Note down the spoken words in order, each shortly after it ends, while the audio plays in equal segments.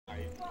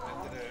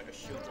a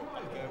shield drop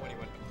back there when he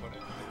went to put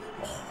it.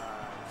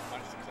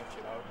 Managed to clutch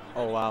it out.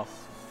 Oh wow.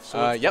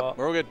 So Yep,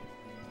 we're all good.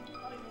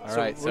 All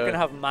right, we're gonna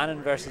have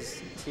Manon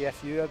versus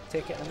TFU. I'll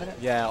take it in a minute.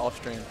 Yeah, off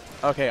stream.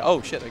 Okay.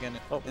 Oh shit, again.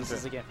 Oh, this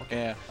is the game. Okay.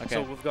 Yeah. Okay.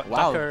 So we've got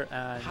wow. Ducker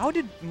and. How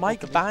did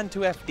Mike ban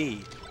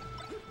 2FD?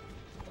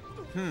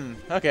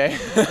 Okay.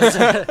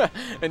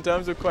 In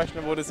terms of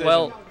questionable decision.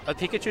 Well,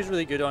 Pikachu's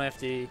really good on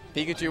FD.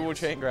 Pikachu will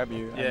chain grab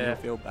you, and you'll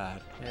feel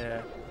bad.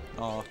 Yeah.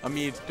 Oh,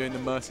 Okameed doing the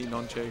mercy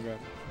non-chain grab.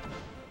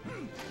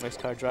 Nice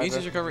card driver.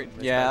 Mewtwo's recovery.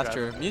 Yeah, that's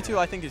true. Mewtwo,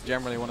 I think, is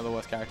generally one of the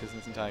worst characters in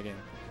this entire game.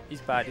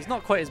 He's bad. He's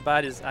not quite as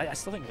bad as I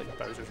still think like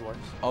Bowser's worse.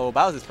 Oh,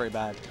 Bowser's pretty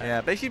bad.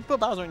 Yeah, but if you put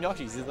Bowser on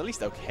Yoshi's, it's at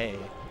least okay.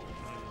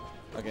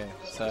 Okay,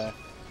 so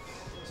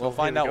we'll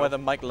find out whether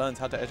Mike learns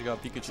how to edge guard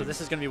Pikachu. So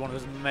this is going to be one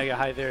of those mega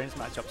high variance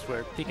matchups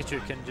where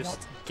Pikachu can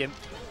just gimp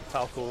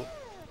Falco.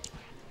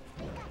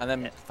 And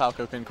then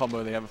Falco can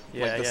combo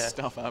the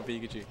stuff out of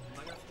Pikachu.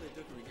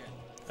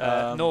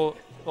 No.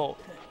 Oh.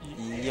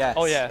 Yes.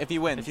 Oh yeah. If he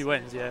wins. If he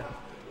wins, yeah.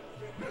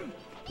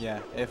 Yeah.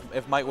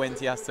 If Mike wins,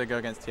 he has to go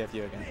against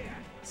TFU again.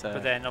 So.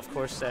 But then, of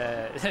course,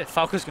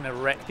 Falco's going to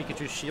wreck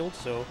Pikachu's shield,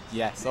 so...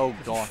 Yes, oh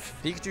gosh.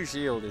 Pikachu's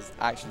shield is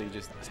actually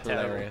just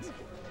hilarious.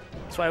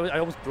 That's why I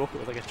almost broke it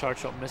with like a charge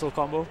shot missile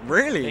combo.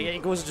 Really?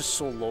 It goes just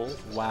so low.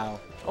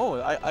 Wow.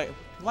 Oh, I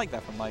like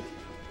that from Mike.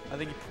 I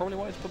think he probably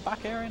wanted to put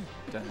back air in.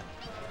 Don't know.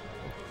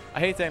 I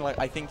hate saying like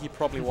I think he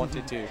probably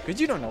wanted to, because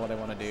you don't know what they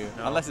want to do,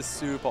 unless it's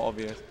super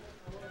obvious.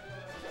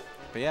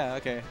 But yeah,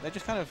 okay. They're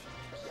just kind of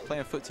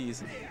playing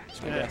footsies.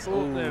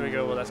 Oh, there we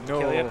go. Well, that's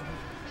kill you.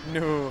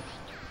 No.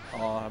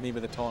 Oh, me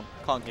with the taunt.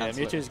 Can't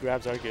cancel Mewtwo's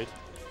grabs are good.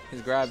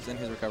 His grabs and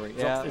his recovery.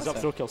 His up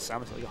throw kills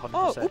Samus like 100%.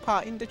 Oh,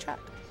 Upa in the chat.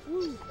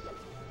 Woo.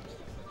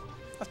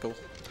 That's cool.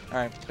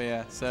 Alright, but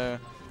yeah, so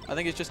I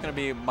think it's just going to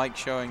be Mike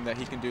showing that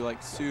he can do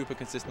like super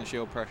consistent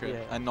shield pressure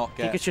and not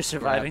get Pikachu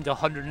surviving to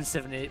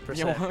 178%.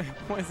 Yeah,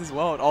 what is this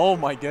world? Oh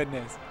my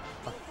goodness.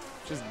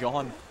 Just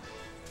gone.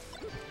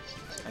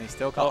 And he's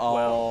still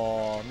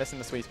missing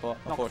the sweet spot.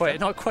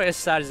 Not quite as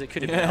sad as it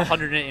could have been.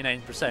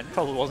 189%.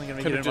 Probably wasn't going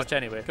to be doing much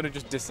anyway. Could have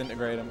just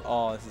disintegrated him.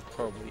 Oh, this is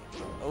probably.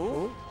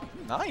 Oh,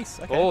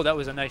 nice. Okay. Oh, that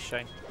was a nice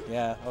shine.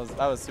 Yeah,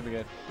 that was super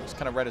good. Just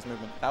kind of read his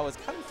movement. That was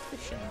kind of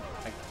fishing.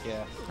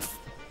 Yeah.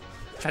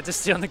 Tried to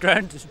stay on the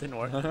ground, just didn't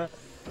work.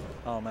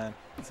 Oh man.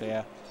 So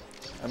yeah.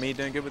 Okameed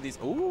doing good with these.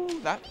 Ooh,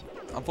 that.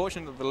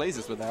 Unfortunate that the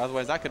lasers were there.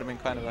 Otherwise, that could have been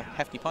kind of a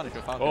hefty punish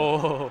for Falco.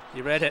 Oh,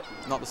 you read it.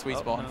 Not the sweet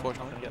spot,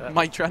 unfortunately.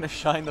 Mike trying to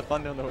shine the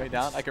thunder on the way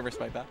down. I can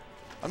respect that.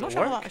 I'm not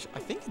sure how that I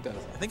think it does.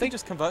 I think it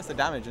just converts the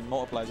damage and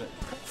multiplies it.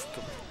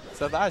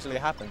 So if that actually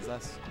happens,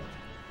 that's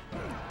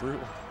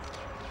brutal.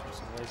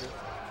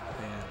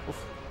 Yeah.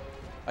 Oof.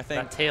 I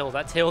think that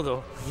tail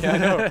though. Yeah, I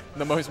know.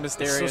 The most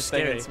mysterious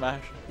thing in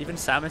Smash. Even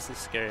Samus is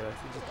scary. Like,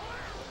 he just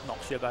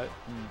knocks you about.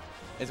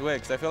 It's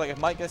weird because I feel like if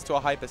Mike gets to a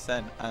high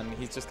percent and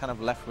he's just kind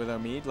of left with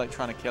Okameed, like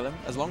trying to kill him,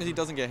 as long as he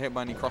doesn't get hit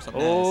by any cross-up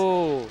nairs.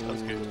 Oh,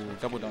 that's good.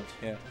 Double dodge,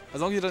 yeah.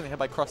 As long as he doesn't get hit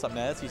by cross-up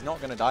nairs, he's not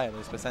going to die at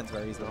those percents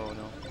very easily. Oh,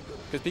 no.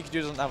 Because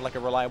Pikachu doesn't have like a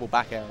reliable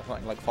back air or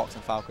something like Fox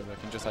and Falco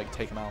that can just like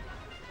take him out.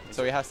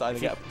 So he has to either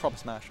get a proper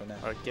smash or nair.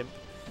 Or a Gimp.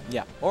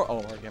 Yeah, or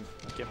a Gimp.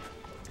 Gimp.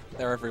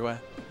 They're everywhere.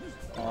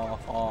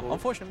 Oh.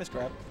 Unfortunate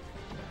misgrab.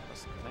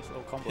 Nice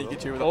little combo.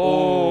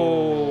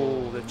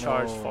 Pikachu with the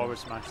charged forward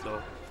smash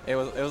though. It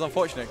was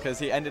unfortunate because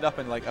he ended up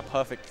in like a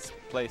perfect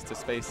place to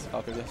space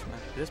Falco's smash.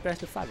 Is this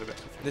best of 5 or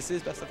best of 3? This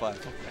is best of 5.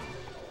 Okay.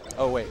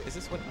 Oh wait, this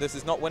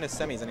is not winners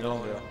semis any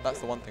longer. That's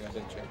the one thing I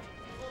didn't change.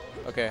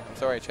 Okay, I'm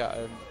sorry chat.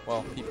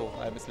 Well, people,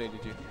 I misled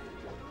you.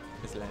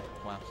 Misled.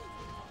 Wow.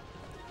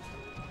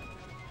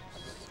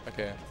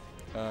 Okay.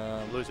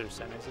 Losers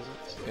semis,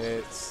 is it?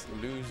 It's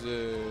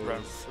losers.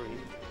 Round 3.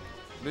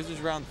 Losers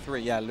round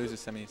 3. Yeah,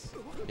 losers semis.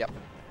 Yep.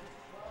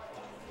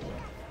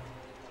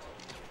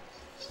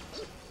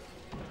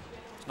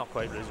 It's not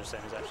quite losers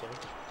semis actually.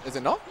 Is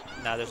it not?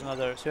 Nah, there's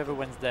another. So whoever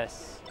wins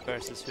this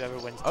versus whoever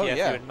wins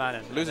TFU and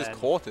Manon. Losers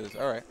quarters.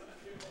 All right.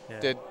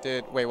 Yeah.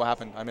 Wait, what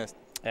happened? I missed.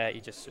 He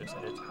just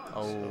suicided.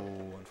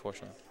 Oh,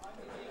 unfortunate.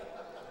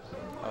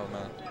 Oh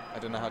man, I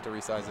don't know how to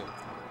resize it.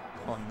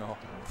 Oh no.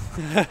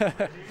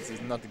 This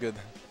is not good.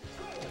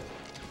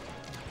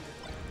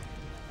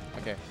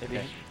 Okay. Maybe.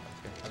 Okay.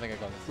 I think I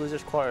got this.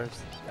 Losers quarters.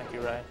 Thank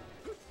you, Ryan.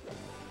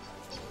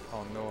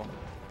 Oh no.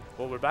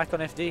 Well, we're back on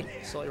FD.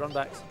 Slightly run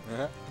backs.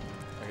 Okay.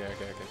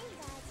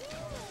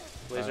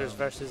 Lasers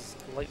versus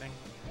lightning.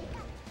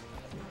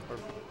 Or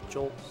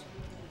jolts.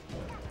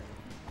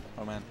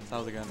 Oh man,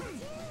 how's it going?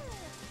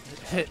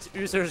 It's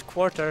Oozer's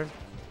quarter.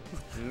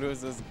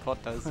 Losers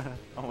quarters.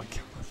 Oh my god,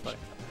 that's funny.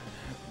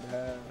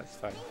 That's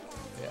fine.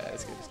 Yeah,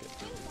 it's good.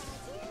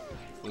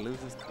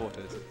 Losers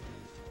quarters.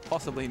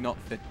 Possibly not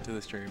fit to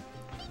the stream.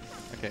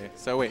 Okay,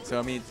 so wait, so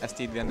I mean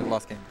ST at the end of the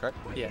last game, correct?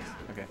 Yes.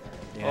 Okay.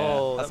 Yeah,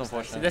 oh, that's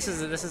unfortunate. Nice.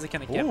 This is the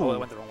kind of game that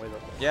went the wrong way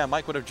though. Yeah,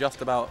 Mike would have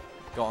just about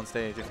got on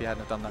stage if he hadn't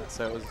have done that.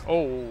 So it was.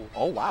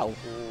 Oh wow.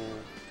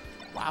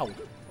 Wow.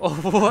 Oh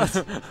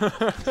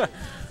what?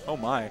 Oh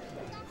my.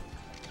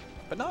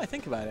 But now I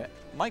think about it,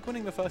 Mike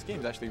winning the first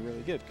game is actually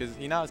really good because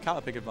he now has counter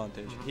pick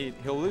advantage.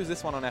 He'll lose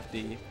this one on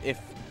FD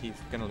if he's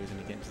going to lose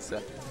any games this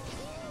set.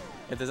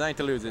 If there's anything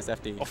to lose, it's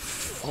FD.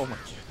 Oh my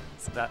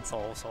god. That's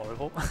all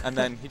horrible. And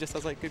then he just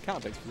has like good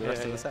counter picks for the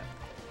rest of the set.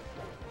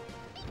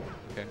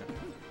 Okay.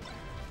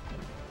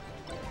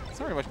 It's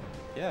not very much.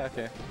 Yeah,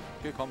 okay.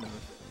 Good combo.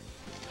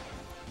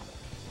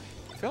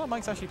 I feel like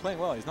Mike's actually playing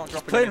well. He's not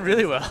dropping. He's playing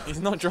really well. He's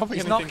not dropping.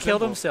 He's anything not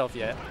killed simple. himself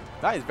yet.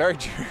 That is very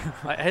true.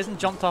 Like, he hasn't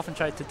jumped off and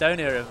tried to down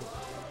air him.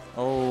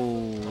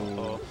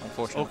 Oh,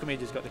 unfortunately. Okameed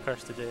has got the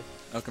curse today.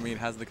 Okameed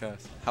has the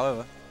curse.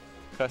 However,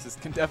 curses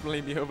can definitely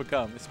be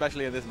overcome,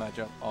 especially in this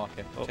matchup. Oh,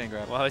 okay. Chain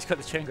grab. Well, he's got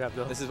the chain grab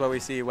though. This is where we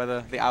see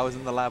whether the hours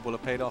in the lab will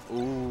have paid off.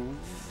 Ooh.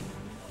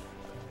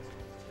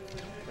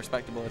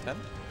 Respectable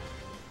attempt.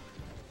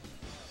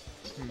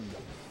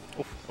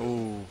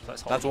 Ooh.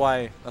 That's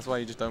why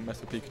you just don't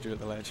mess with Pikachu at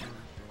the ledge.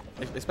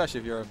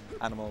 Especially if you're an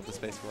animal of the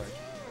space variety.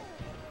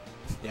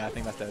 Yeah, I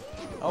think that's dead.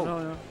 Oh.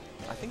 No.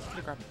 I think he could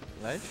have grabbed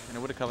the ledge and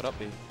it would have covered up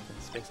the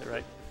Space it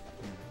right.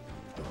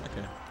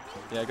 Okay.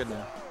 Yeah, good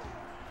nair.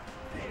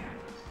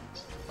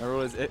 My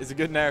rule is it's a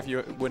good nair if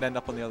you would end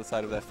up on the other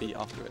side of their feet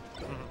after it.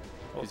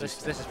 Well,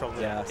 this is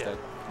probably that's dead.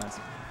 Nice.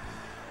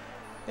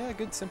 Yeah,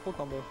 good simple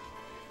combo.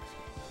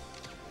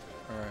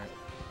 Alright.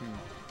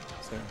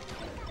 So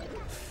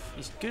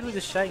he's good with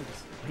his shines.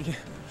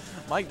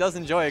 Mike does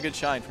enjoy a good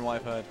shine from what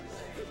I've heard.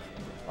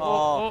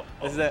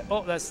 This is it.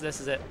 Oh, this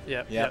is it.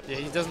 Yeah.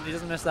 He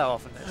doesn't miss that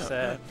often. It's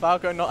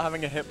Falco not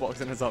having a hitbox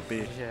in his up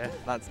B. Yeah.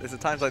 It's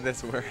at times like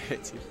this where it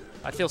hits you.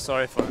 I feel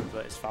sorry for him,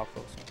 but it's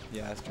Falco. So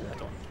yeah, that's true. I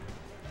don't.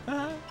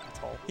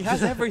 At all. He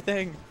has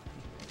everything.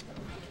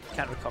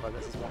 Can't recover.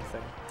 This is one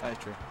thing. That is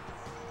true.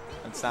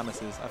 And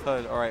Samus is. I've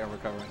heard alright on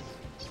recovering.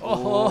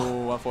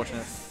 Oh,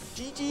 unfortunate.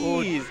 GG's.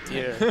 Oh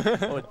dear.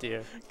 Oh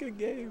dear. Good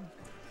game.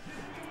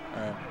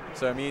 Alright.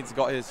 So Mead's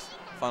got his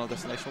final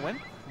destination win.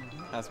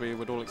 As we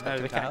would all expect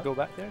him we to can't have. go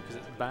back there because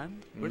it's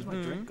banned. Where's my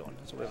drink gone?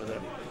 It's over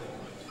there.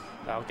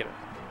 I'll get it.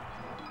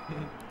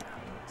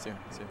 Soon.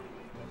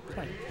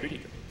 Quite pretty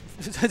good.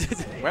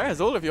 Where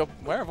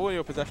have all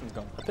your possessions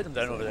gone? I put them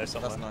down over there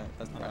somewhere. That's nice.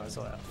 That's nice. That's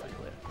all right. I'll find it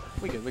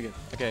later. We good.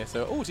 Okay,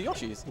 so to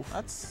Yoshi's.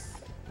 That's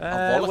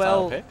a volatile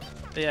well, pick.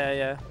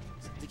 Yeah.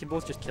 You can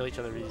both just kill each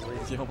other easily.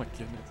 Oh my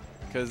goodness.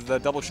 Because the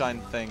double shine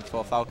thing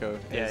for Falco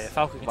is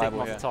Falco can take him viable,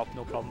 off the top,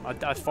 no problem.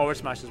 I forward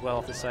smash as well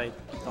off the side.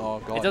 Oh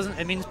god.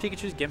 It means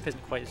Pikachu's gimp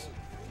isn't quite as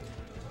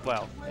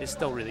well. It's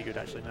still really good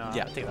actually. No,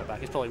 yeah. I take that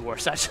back. It's probably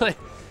worse actually.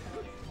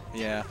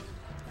 Yeah.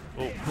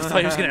 Oh, I thought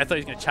he was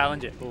gonna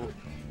challenge it. Oh.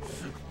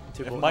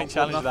 If Mike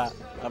challenge that,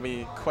 that'd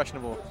be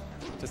questionable,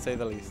 to say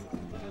the least.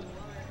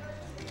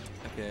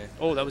 Okay.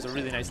 Oh, that was a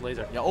really nice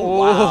laser. Yeah. Oh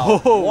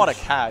wow! What a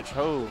catch!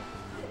 Oh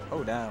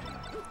damn.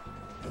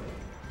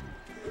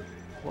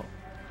 What?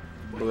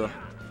 Ugh.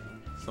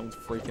 Someone's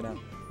freaking out.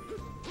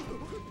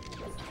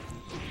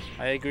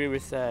 I agree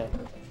with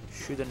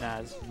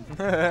Shudanaz.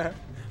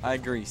 I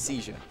agree.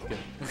 Seizure. Good.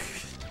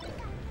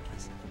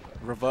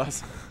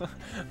 Reverse.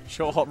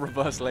 Short hop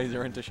reverse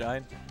laser into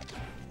shine.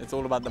 It's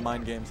all about the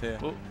mind games here.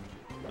 Oh.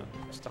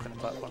 Stuck in the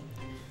platform.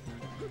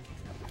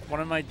 One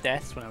of my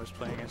deaths when I was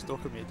playing against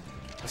Okameed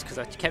was because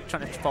I kept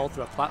trying to fall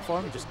through a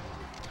platform and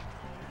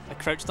I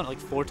crouched on it like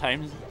 4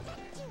 times.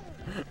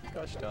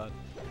 Gosh darn.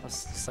 I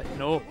was just like,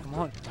 no, come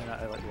on. And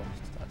I like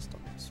lost.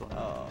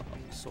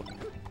 So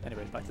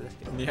anyway, back to this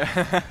game.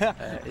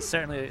 Yeah. It's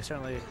certainly.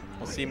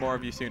 We'll see more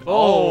of you soon.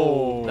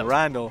 Oh,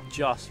 Randall.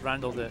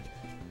 Randall, the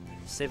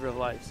saver of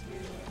lives.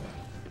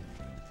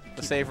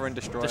 The saver and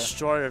destroyer.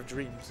 Destroyer of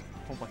dreams.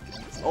 Oh my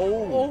goodness.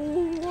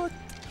 Oh, what?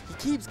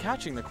 He keeps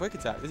catching the quick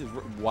attack. This is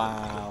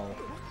wow.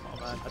 Oh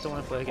man, I don't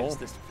want to play against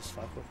this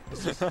Falco.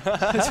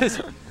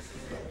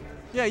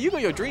 Yeah, you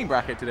got your dream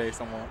bracket today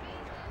somewhat.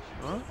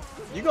 Huh?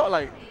 You got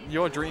like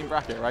your dream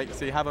bracket, right?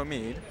 So you have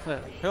Okameed.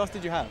 Who else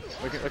did you have?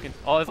 We can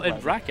in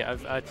bracket,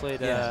 I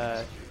played.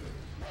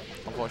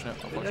 Unfortunate.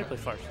 Who did I play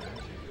first?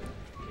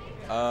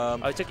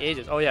 I took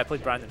ages. Oh yeah, I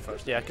played Brandon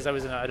first. Yeah, because I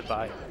was out of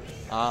buy.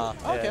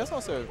 Okay, that's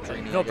also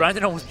dreamy. No,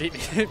 Brandon almost beat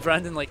me.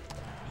 Brandon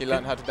he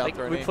learned how to down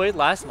throw. We played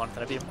last month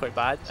and I beat him quite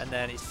bad, and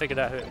then he's figured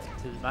out how to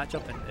do the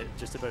matchup and it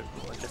just about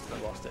lost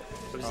it.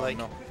 It was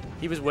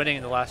he was winning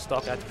in the last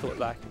stock. I had to pull it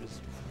back. It was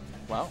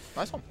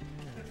nice one.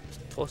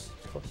 Close.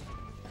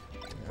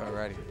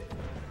 Alrighty.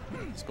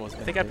 I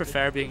think I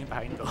prefer being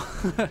behind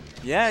though.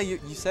 Yeah, you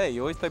say you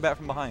always play back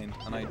from behind,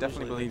 and I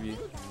definitely believe you.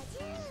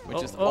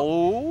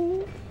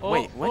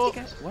 Wait, where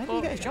did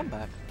he get his jump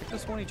back? I could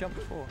have sworn he jumped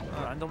before.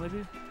 Randall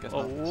maybe? Guess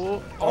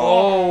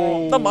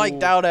not. The Mike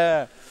down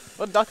air!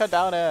 The Ducker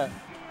down air!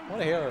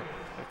 What a hero.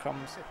 Here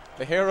comes.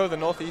 The hero the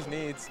Northeast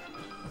needs.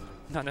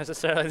 Not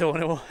necessarily the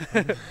one it wants.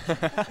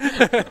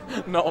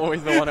 Not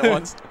always the one it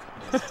wants.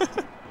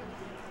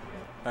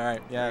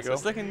 Alright, yeah, so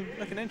it's looking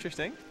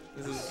interesting.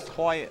 This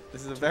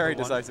is a very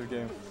decisive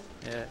game.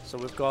 Yeah, so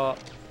we've got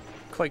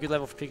quite good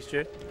level for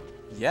Pikachu.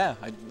 Yeah,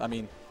 I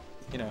mean,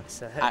 you know,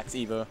 Axe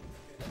Evo.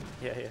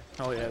 Yeah, yeah.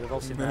 Oh yeah, they've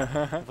all seen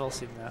that. They've all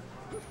seen that.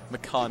 The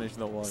carnage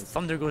that His was.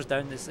 thunder goes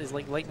down. This is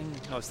like lightning.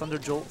 No, his thunder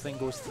jolt thing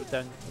goes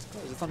down.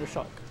 Is it thunder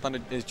shock? Thunder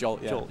is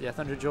Jolt, yeah. Jolt. Yeah,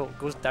 thunder jolt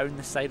goes down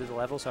the side of the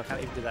level, so I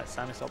can't even do that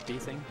Samus up B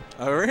thing.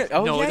 Oh, really?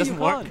 Oh, no, yeah, it doesn't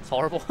you work. can't. It's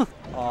horrible. Oh.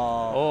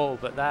 Oh,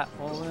 but that.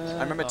 Well,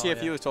 I remember oh,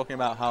 TFU yeah. was talking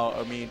about how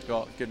Okameed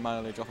got good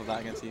mileage off of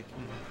that against you.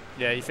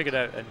 Yeah, you figured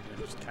out and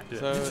you just can't do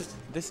So it.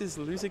 this is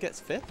loser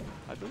gets 5th,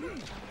 I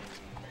believe.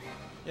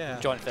 Yeah.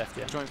 Joint theft,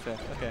 yeah. Joint 5th.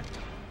 Okay.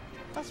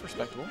 That's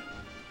respectable.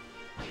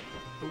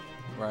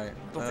 Right.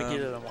 Don't think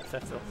either of them want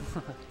fifth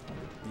though.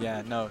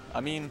 Yeah. No.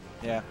 I mean,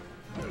 yeah.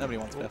 Nobody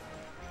wants 5th.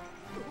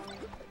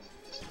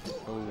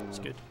 Oh. It's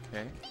good.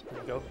 Okay.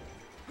 There we go.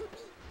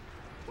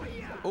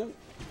 Oh.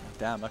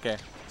 Damn. Okay.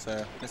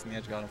 So missing the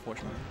edge guard,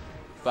 unfortunately.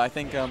 But I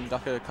think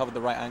Ducker covered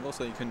the right angle,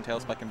 so you couldn't tail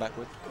spike him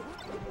backward.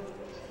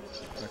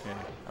 Okay.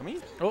 I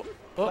mean,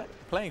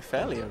 playing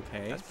fairly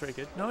okay. That's pretty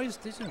good. No, he's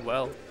doing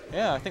well.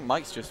 Yeah, I think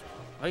Mike's just.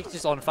 Mike's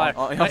just on fire.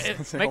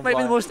 Mike might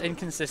be the most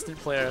inconsistent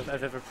player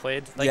I've ever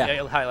played, like at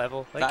a high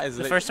level. Like that is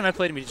the first time I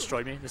played him, he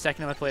destroyed me. The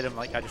second time I played him,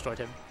 like I destroyed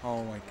him.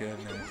 Oh my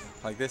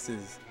goodness! Like this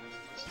is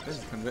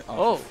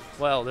Oh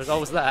well, there's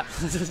always that.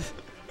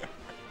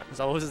 There's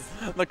always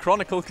the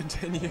chronicle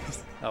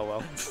continues. Oh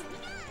well.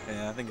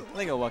 Yeah, I think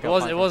it'll work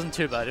out. It wasn't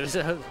too bad. It was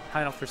a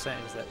high enough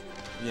percentage that.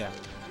 Yeah.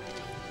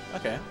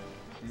 Okay.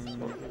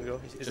 Oh, here we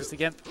go. Is this the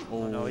Gimp?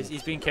 Oh, no,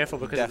 he's being careful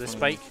because of the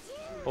definitely. spike.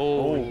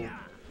 Oh.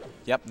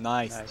 Yep,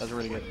 nice. That's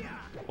really good.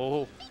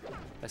 Oh.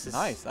 This is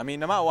nice. I mean,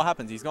 no matter what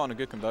happens, he's gotten a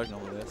good conversion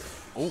on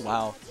this. Oh,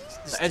 wow.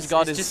 The edge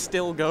guard is just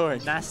still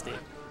going. Nasty.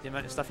 The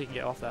amount of stuff you can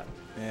get off that.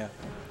 Yeah.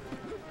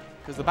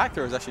 Because the back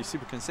throw is actually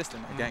super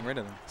consistent at getting rid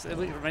of them. So it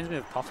reminds me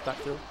of Puff's back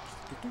throw.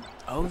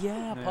 Oh,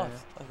 yeah, Puff. Yeah.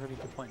 That's a really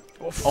good point.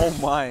 Oh,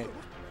 my.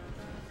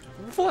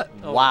 What?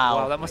 Oh,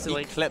 wow. That must have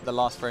he clipped the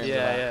last frame.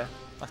 Yeah, yeah.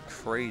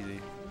 That's crazy.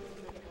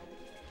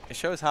 It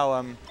shows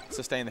how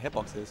sustained the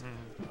hitbox is.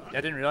 Yeah,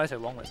 I didn't realize how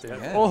long that's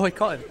doing. Yeah. Oh, he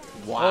caught him.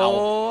 Wow.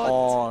 What?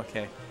 Oh,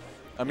 okay.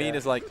 Amin Yeah.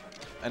 is like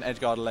an edge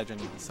guard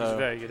legend, so He's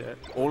very good at it.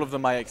 all of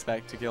them I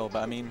expect to kill.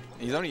 But I mean,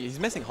 he's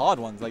missing hard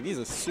ones. Like these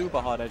are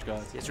super hard edge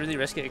guards. It's really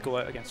risky to go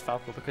out against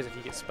Falco because if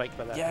you get spiked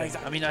by that. Yeah, thing.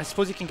 exactly. I mean, I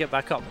suppose he can get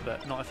back up,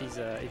 but not if he's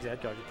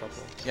edge guarded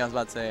properly. Yeah, I was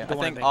about to say. I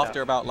think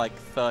after about like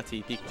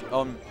 30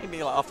 Pikachu,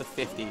 maybe like after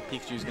 50,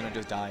 Pikachu's gonna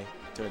just die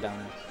to a down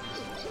air.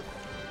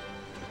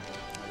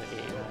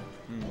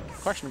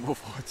 Questionable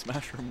forward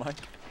smash from Mike.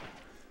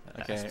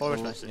 Okay. Forward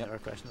smash is never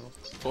questionable.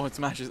 Forward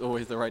smash is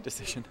always the right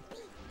decision.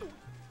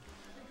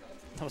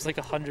 That was like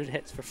 100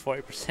 hits for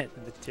 40% in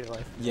the tier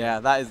life. Yeah,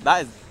 that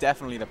is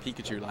definitely the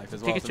Pikachu life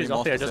as well. Pikachu's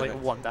up there does like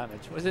 1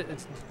 damage. Was it?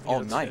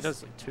 Nice. It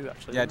does like 2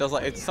 actually. Yeah, it does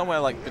like it's somewhere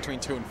like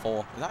between 2 and 4.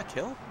 Is that a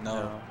kill?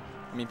 No.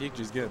 I mean,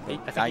 Pikachu's good.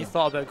 I think he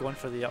thought about going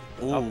for the up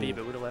B,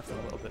 but would have left him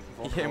a little bit.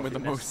 He hit him with the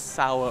most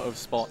sour of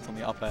spots on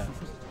the up air.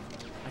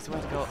 I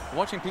swear to God.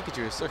 Watching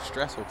Pikachu is so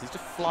stressful because he's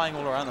just flying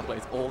all around the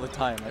place all the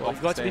time. Like Well,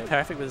 you've got to be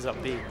perfect with his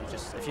up B.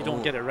 If you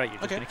don't get it right, you're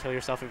just going to kill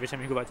yourself every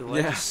time you go back to the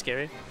ledge. It's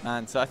scary.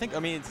 Man, so I think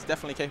it's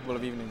definitely capable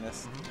of evening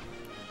this.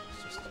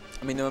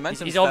 I mean, the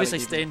momentum. He's obviously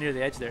staying near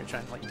the edge there,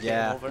 trying to like get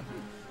him over.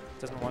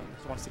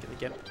 He wants to get the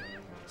Gimp.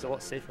 It's a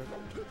lot safer.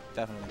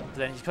 Definitely. But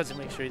then he's got to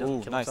make sure he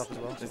doesn't kill himself as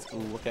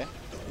well. Ooh, okay.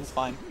 He's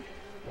fine.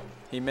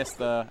 He missed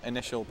the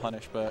initial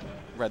punish, but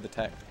read the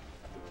tech.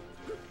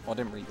 Well,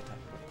 didn't read the tech,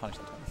 but punished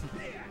the tech.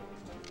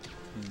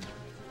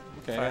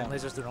 Okay. Firing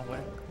lasers the wrong way.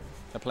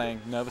 They're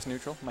playing nervous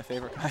neutral, my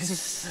favorite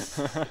guys.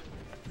 Here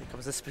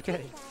comes the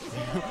spaghetti.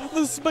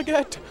 The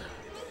spaghetti!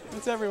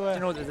 It's everywhere.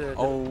 Do you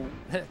know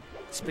the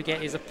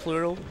spaghetti is a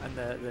plural and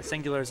the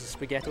singular is a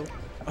spaghetto?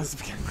 Oh,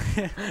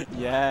 spaghetti.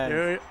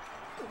 Yeah.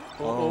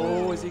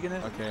 Oh, is he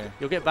gonna? Okay.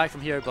 You'll get back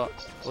from here, but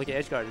look at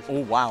edge guarded.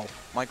 Oh wow,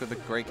 Mike with a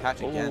great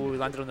catch again. Oh, he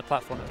landed on the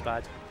platform. That's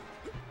bad.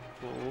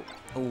 Oh,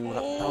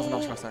 that was an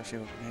Oshkosh that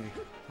shield, maybe.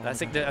 I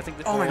think the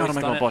oh my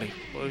god, body.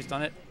 Well, he's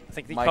done it. I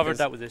think he Mike covered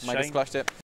that with his Mike has shine. clutched it.